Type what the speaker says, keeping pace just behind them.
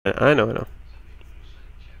I know, I know.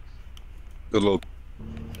 Good luck.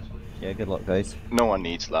 Yeah, good luck, guys. No one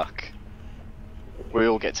needs luck. We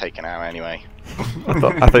all get taken out anyway. I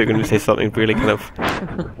thought you were going to say something really kind of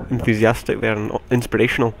enthusiastic there and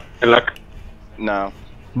inspirational. Good luck. No,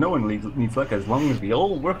 No one needs luck as long as we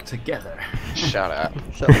all work together. shut up.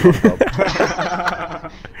 Shut the fuck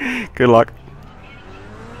up. Good luck.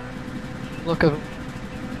 Look at him.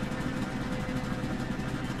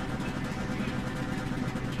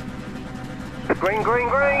 Green, green,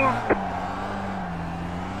 green!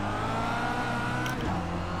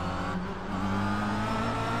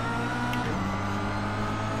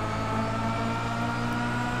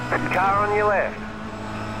 Car on your left.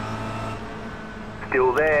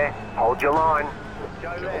 Still there. Hold your line.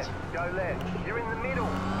 Go left. Go left. You're in the middle.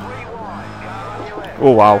 3 wide. Car on your left.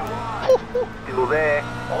 Oh wow. Still there.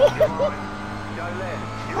 Hold your line. Go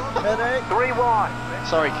left. You're on the Medic. 3 wide.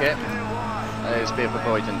 Sorry, Kip. 2 wide. There's a bit of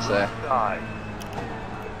avoidance there. Side.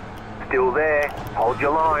 Still there. Hold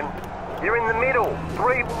your line. You're in the middle.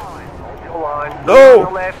 3 wide. Hold your line. No! On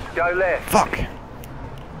the left. Go left. Fuck.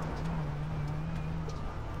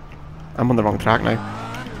 I'm on the wrong track now.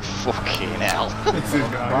 Fucking hell. This is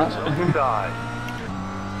garbage. Side.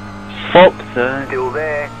 Fuck that. Still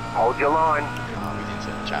there. Hold your line. Oh, we didn't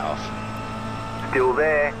turn the chat off. Still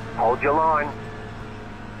there. Hold your line.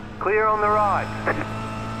 Clear on the right.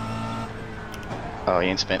 Oh,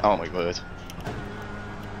 he spin. Oh my word.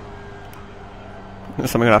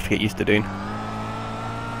 That's something I have to get used to doing.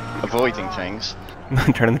 Avoiding things.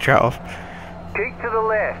 Turning the chat off. Keep to the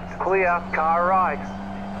left. Clear. Car right.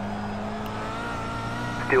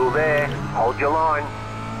 Still there. Hold your line.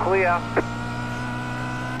 Clear.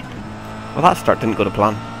 Well, that start didn't go to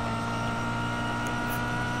plan.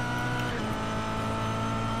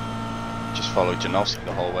 Just followed Janowski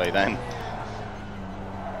the whole way then.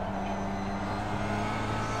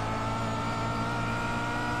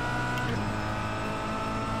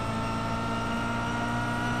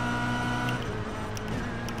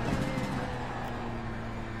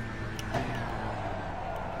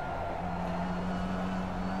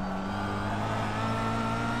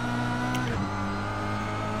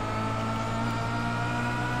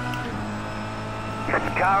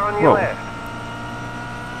 Car on your Whoa. left.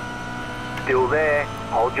 Still there.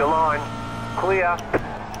 Hold your line. Clear.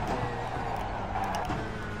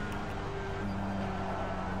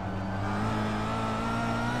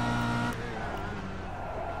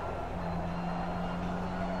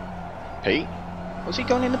 Pete? What's he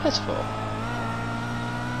going in the pits for?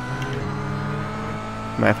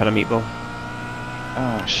 Might have had a meatball.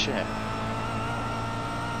 Oh shit.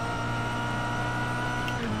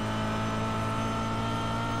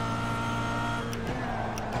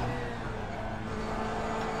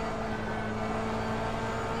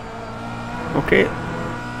 Okay.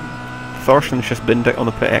 Thorson's just binned it on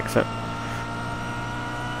the pit exit.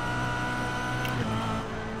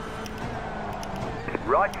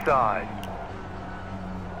 Right side.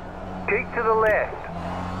 Keep to the left.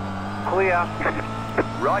 Clear.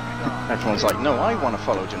 Right side. Everyone's like, no, I want to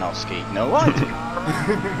follow Janowski. No, I do.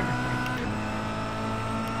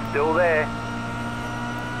 Still there.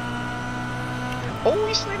 Oh,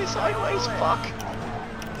 he's slid it sideways. Fuck.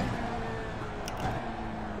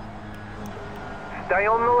 Stay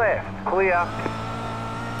on the left. Clear.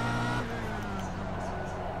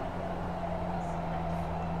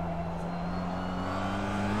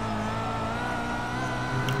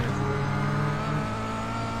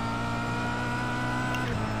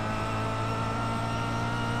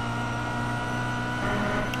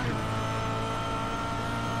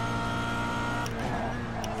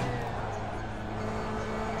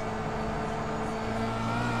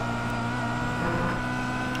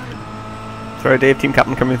 Sorry, Dave, team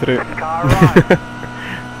captain coming through. Car right.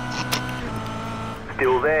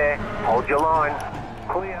 Still there. Hold your line.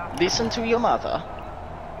 Clear. Listen to your mother.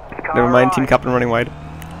 Car Never mind, right. team captain running wide.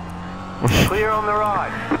 Clear on the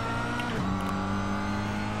right.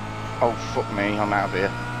 Oh, fuck me, I'm out of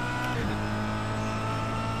here.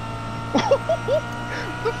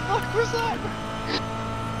 The fuck was that?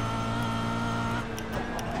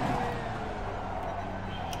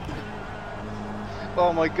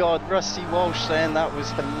 Oh my god, Rusty Walsh saying that was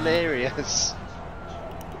hilarious.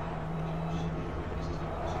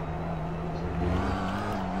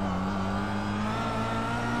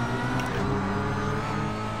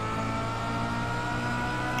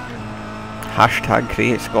 Hashtag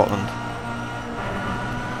create Scotland.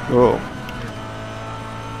 Oh.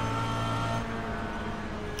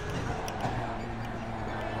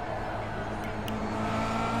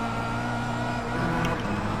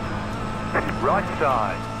 Right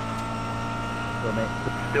side. Go, mate.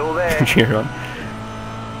 Still there. Cheer on.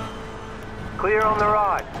 Clear on the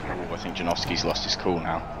right. Oh, I think Janowski's lost his cool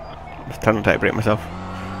now. Just turn on to break myself.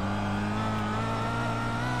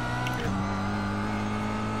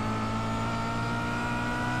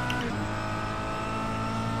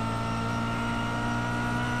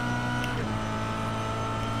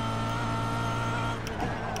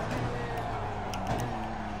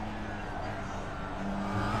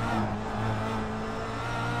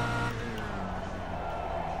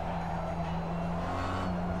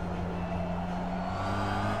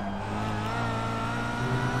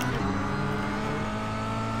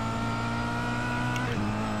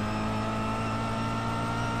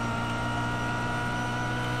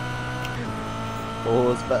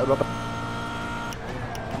 Oh, it's a bit of rubber.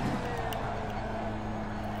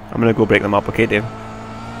 I'm gonna go break them up, okay, Dave?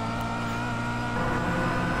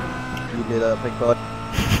 You do that, big boy.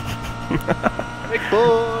 Big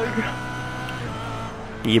boy!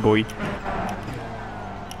 Yeah, boy.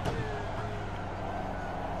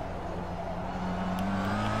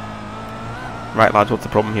 Right, lads, what's the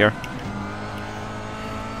problem here?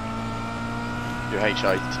 Your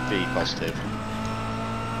HIV positive.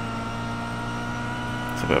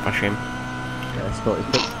 It's a bit of a shame. Yeah, Scotty's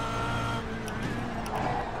pick.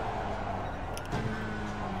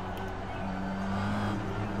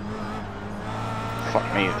 Fuck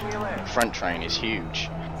me, the front train is huge.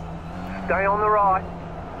 Stay on the right.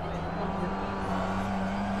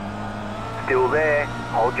 Still there.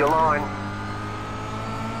 Hold your line.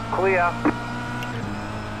 Clear.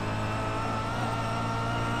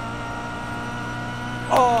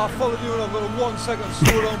 Oh, I followed you and I've got a 1 second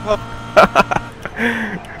slow down pal.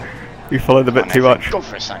 You followed a bit too much. Go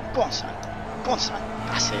for it, son. Go on, son. Go on, son.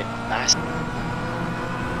 That's it. That's it.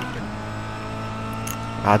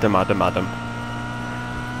 Adam.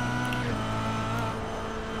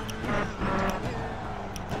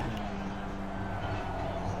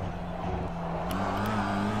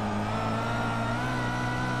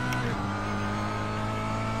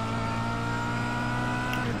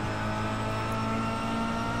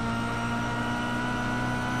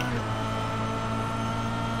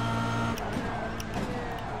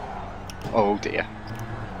 Oh dear.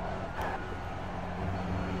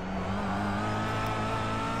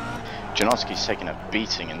 Janowski's taking a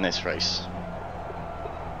beating in this race.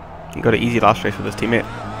 He got it easy last race with his teammate.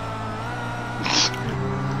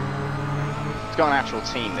 He's got an actual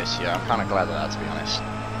team this year. I'm kind of glad of that, to be honest.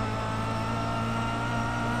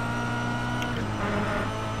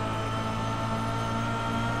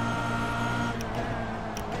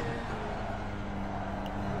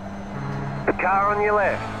 Car on your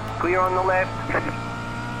left. Clear on the left.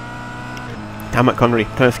 Damn it, Connery,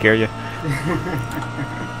 trying to scare you.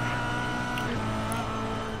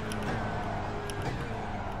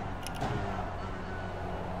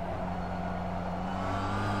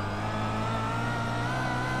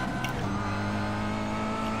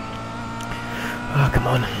 Oh, come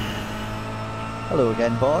on. Hello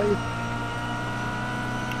again, boys.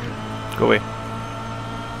 Go away.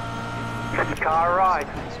 Car right.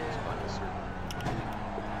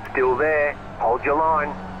 Still there. Hold your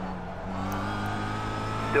line.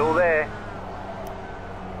 Still there.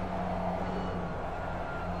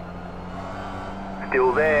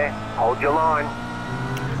 Still there. Hold your line.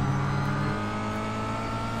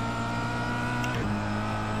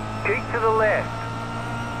 Keep to the left.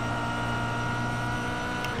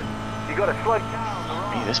 You got to slow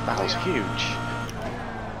down. Hey, this battle's huge.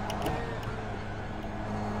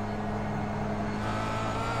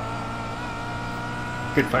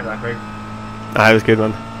 Good fight that, Craig. Ah, it was a good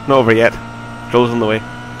one. Not over yet. Joel's on the way.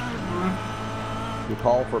 You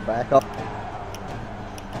call for backup.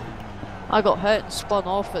 I got hit and spun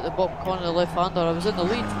off at the bottom corner of the left-hander. I was in the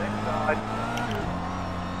lead. Left side.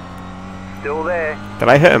 Still there. Did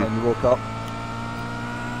I hit him? And you woke up.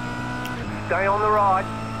 Stay on the right.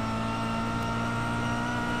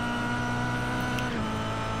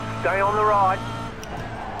 Stay on the right.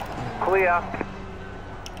 Clear.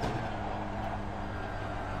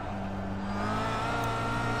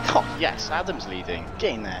 Oh yes, Adam's leading.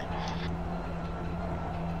 Get in there.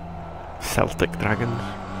 Celtic Dragons.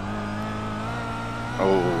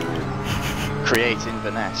 Oh, creating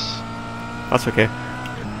finesse. That's okay.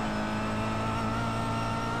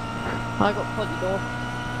 I got punted off.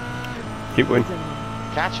 Keep going.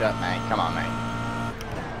 Catch up, mate. Come on, mate.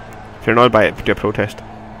 If you're annoyed by it, do a protest.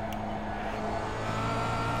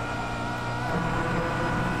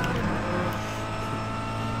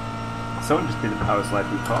 Someone just did a power slide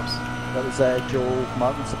through cops. That was Joel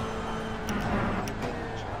Martinson.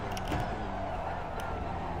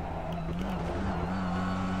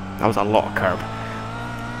 That was a lot of curb.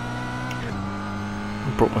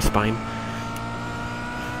 Broke my spine.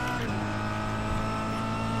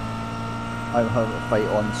 I'm having to fight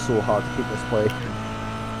on so hard to keep this play.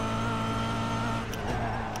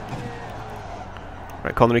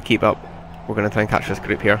 Right, Connery, keep up. We're going to try and catch this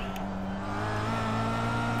group here.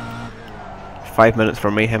 5 minutes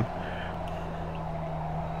for mayhem.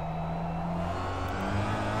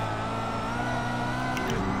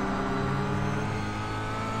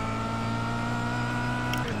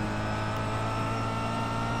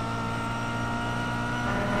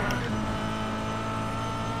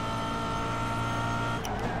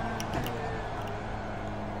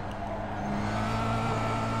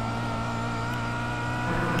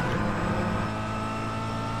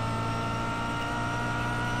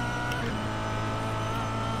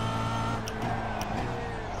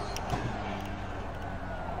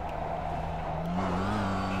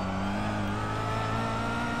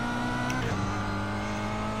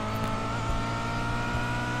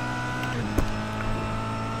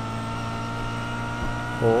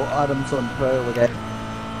 Oh, Adam's on prowl again.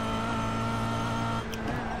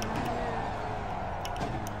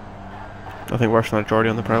 Nothing worse than a Geordie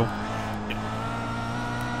on the prowl.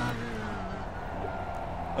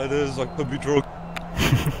 It is, I could be drunk.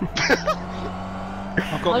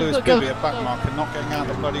 I've got Lewis Bibby a back mark and not getting out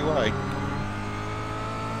of the bloody way.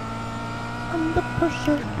 Under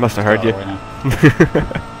pressure. Must have heard you.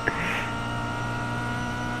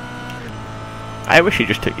 I wish he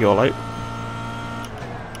just took you all out.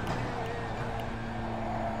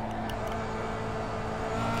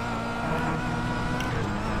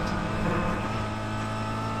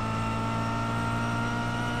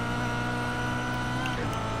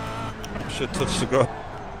 Should touch the ground.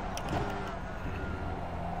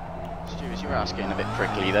 Stuart, your ass getting a bit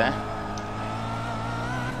prickly there.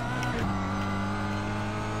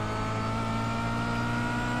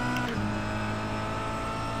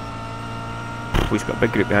 He's got a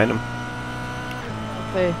big group behind him.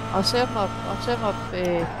 I set my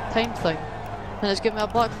time thing, and it's giving me a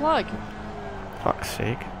black flag. Fuck's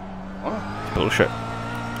sake. What? It's bullshit.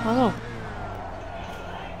 I know.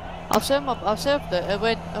 I've saved it. I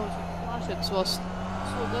was flashing, so I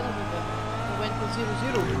slowed down a wee bit. I went to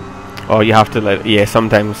 0-0. Oh, you have to let. Yeah,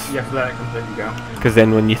 sometimes. You have to let it completely go. Because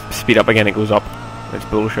then when you speed up again, it goes up. It's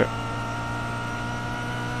bullshit.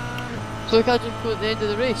 So we can't just go at the end of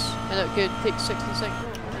the race, and it could take 60 seconds.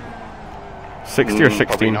 60 or 16?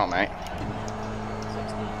 Probably not, mate.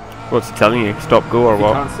 16. What's it telling you? Stop, go, or If you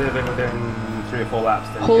what? can't save it within 3 or 4 laps,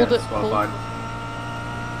 then Hold you get it, disqualified.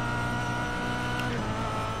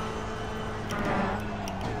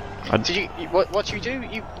 Did you? What you do?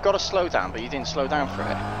 You got to slow down, but you didn't slow down for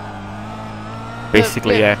it.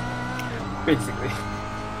 Basically, yeah. Basically.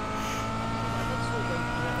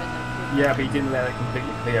 Yeah, but he didn't let it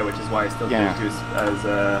completely clear, which is why he still Yeah. used as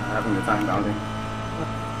having the time bounding.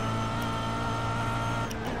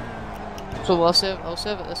 So I'll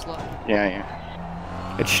save it this lap. Yeah,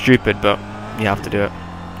 yeah. It's stupid, but you have to do it.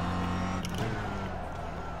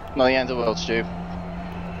 Not the end of the world, Stu.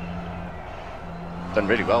 Done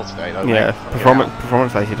really well today, though. Yeah, mate.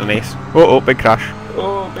 performance wise, you done ace. Oh, big crash.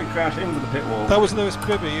 Oh, big crash into the pit wall. That was Lewis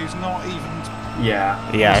Bibby, who's not even. Yeah.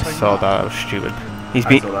 Yeah, I Saying saw that. that. That was stupid. I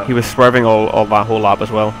saw that. He was swerving all that whole lap as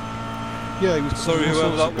well. Yeah, he was. Sorry, all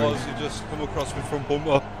whoever sorts that of was, you just come across me from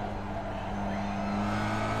bumper.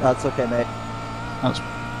 That's okay, mate. That's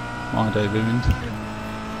my day ruined.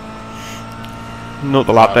 Note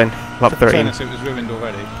the lap down. Lap 13. Fairness, it was ruined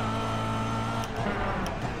already.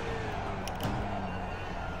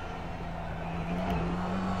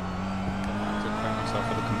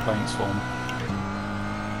 Complaints form.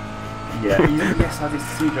 Yeah, yes, I did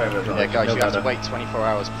C driver as well. Yeah, guys, No you have to better. wait 24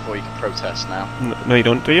 hours before you can protest now. No, you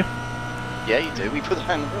don't, do you? Yeah, you do. We put that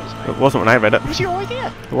in the rules, mate. It wasn't when I read it. It was your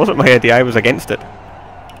idea. It wasn't my idea. I was against it.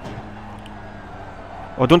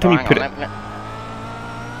 Oh, don't tell me hang put on, it. let-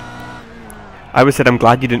 I would said I'm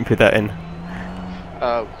glad you didn't put that in.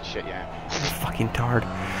 Oh, shit, yeah. Fucking tard.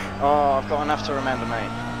 Oh, I've got enough to remember, mate.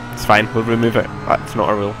 It's fine. We'll remove it. That's not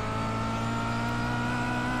a rule.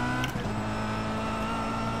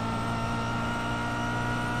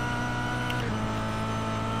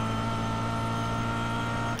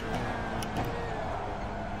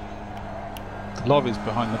 The lorries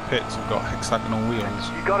behind the pits have got hexagonal wheels.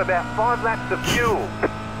 You got about 5 laps of fuel.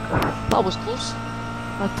 That was close.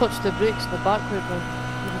 I touched the brakes in the backward now,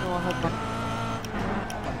 even though I had my.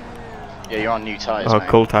 Yeah, you're on new tyres, Oh, mate.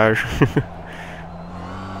 cold tires.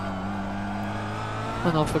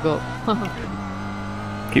 I know, I forgot.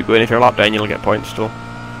 Keep going. If you're a lap down, you'll get points still.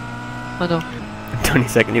 I know.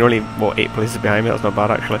 22nd. You're only, what, 8 places behind me? That's not bad,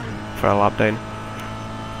 actually, for a lap down.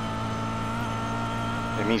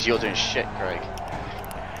 It means you're doing shit, Craig.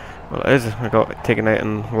 Well, it is. I got taken out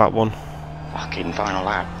in lap 1. Fucking final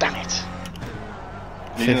lap, damn it.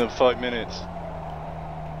 Shit. Need another 5 minutes.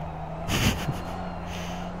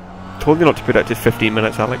 Told you not to put it to 15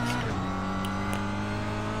 minutes, Alex.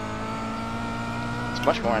 It's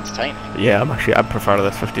much more entertaining. Yeah, I prefer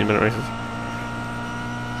this 15-minute races.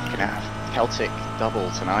 Fucking have Celtic double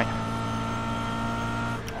tonight.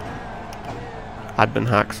 Admin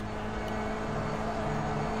hacks.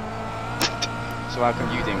 So how come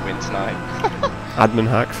you didn't win tonight? Admin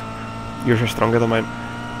hacks. Yours are stronger than mine.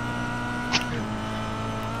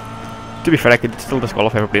 To be fair, I could still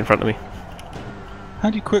disqualify everybody in front of me. How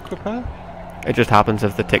do you quick repair? It just happens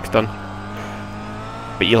if the tick's done.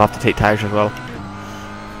 But you'll have to take tyres as well.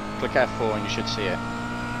 Click F4 and you should see it.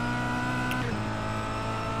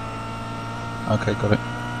 Okay, got it.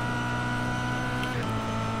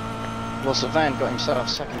 Well, Savan got himself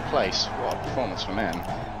second place. What a performance from him.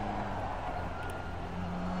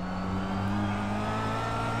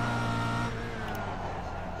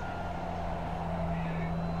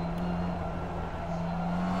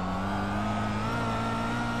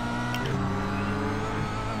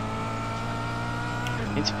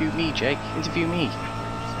 Interview me, Jake. Interview me.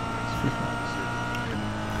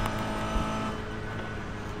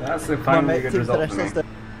 That's a finally good result for me.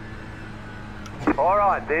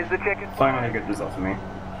 Alright, there's the checker. Finally a good result for me.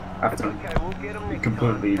 After Okay, we'll get them next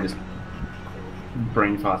completely just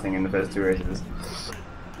brain farting in the first 2 races.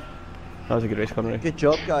 That was a good race, Connery. Good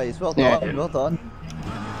job, guys. Well Yeah. done. Well done.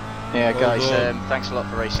 Yeah, Well guys, done. thanks a lot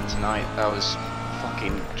for racing tonight. That was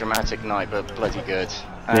fucking dramatic night, but bloody good.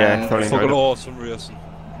 Yeah, thoroughly enjoyed Fucking it. awesome racing.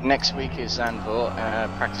 Next week is Zandvoort.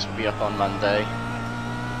 Practice will be up on Monday.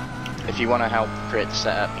 If you want to help create the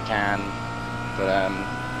setup, you can. But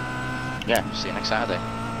yeah, see you next Saturday.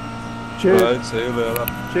 Cheers. Right, see you later.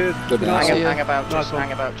 Cheers. Good night.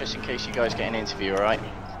 Hang about just in case you guys get an interview, alright?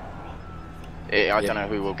 I don't know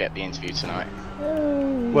who will get the interview tonight.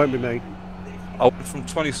 Won't be me. I went from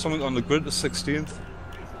 20 something on the grid to 16th.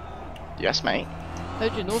 Yes, mate. How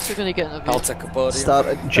do you know if you're going to get an I'll interview? take a podium.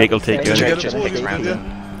 Started. Jake will take you in. Jake get a just podium, picks will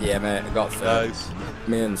random. Yeah, mate, I got third. Nice.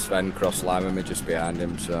 Me and Sven cross line with me just behind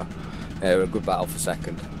him, so yeah, we're a good battle for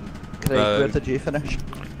second. Craig, where did you finish?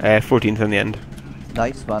 14th in the end.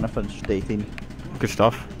 Nice, man. I finished 18. Good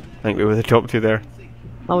stuff. I think we were the top 2 there.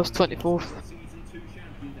 I was 24th.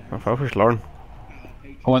 Well, where's Lauren?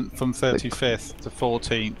 I went from 35th to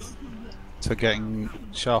 14th to getting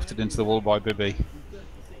shafted into the wall by Bibby.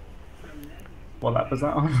 What lap was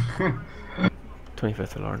that on? 25th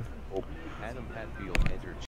for Lauren.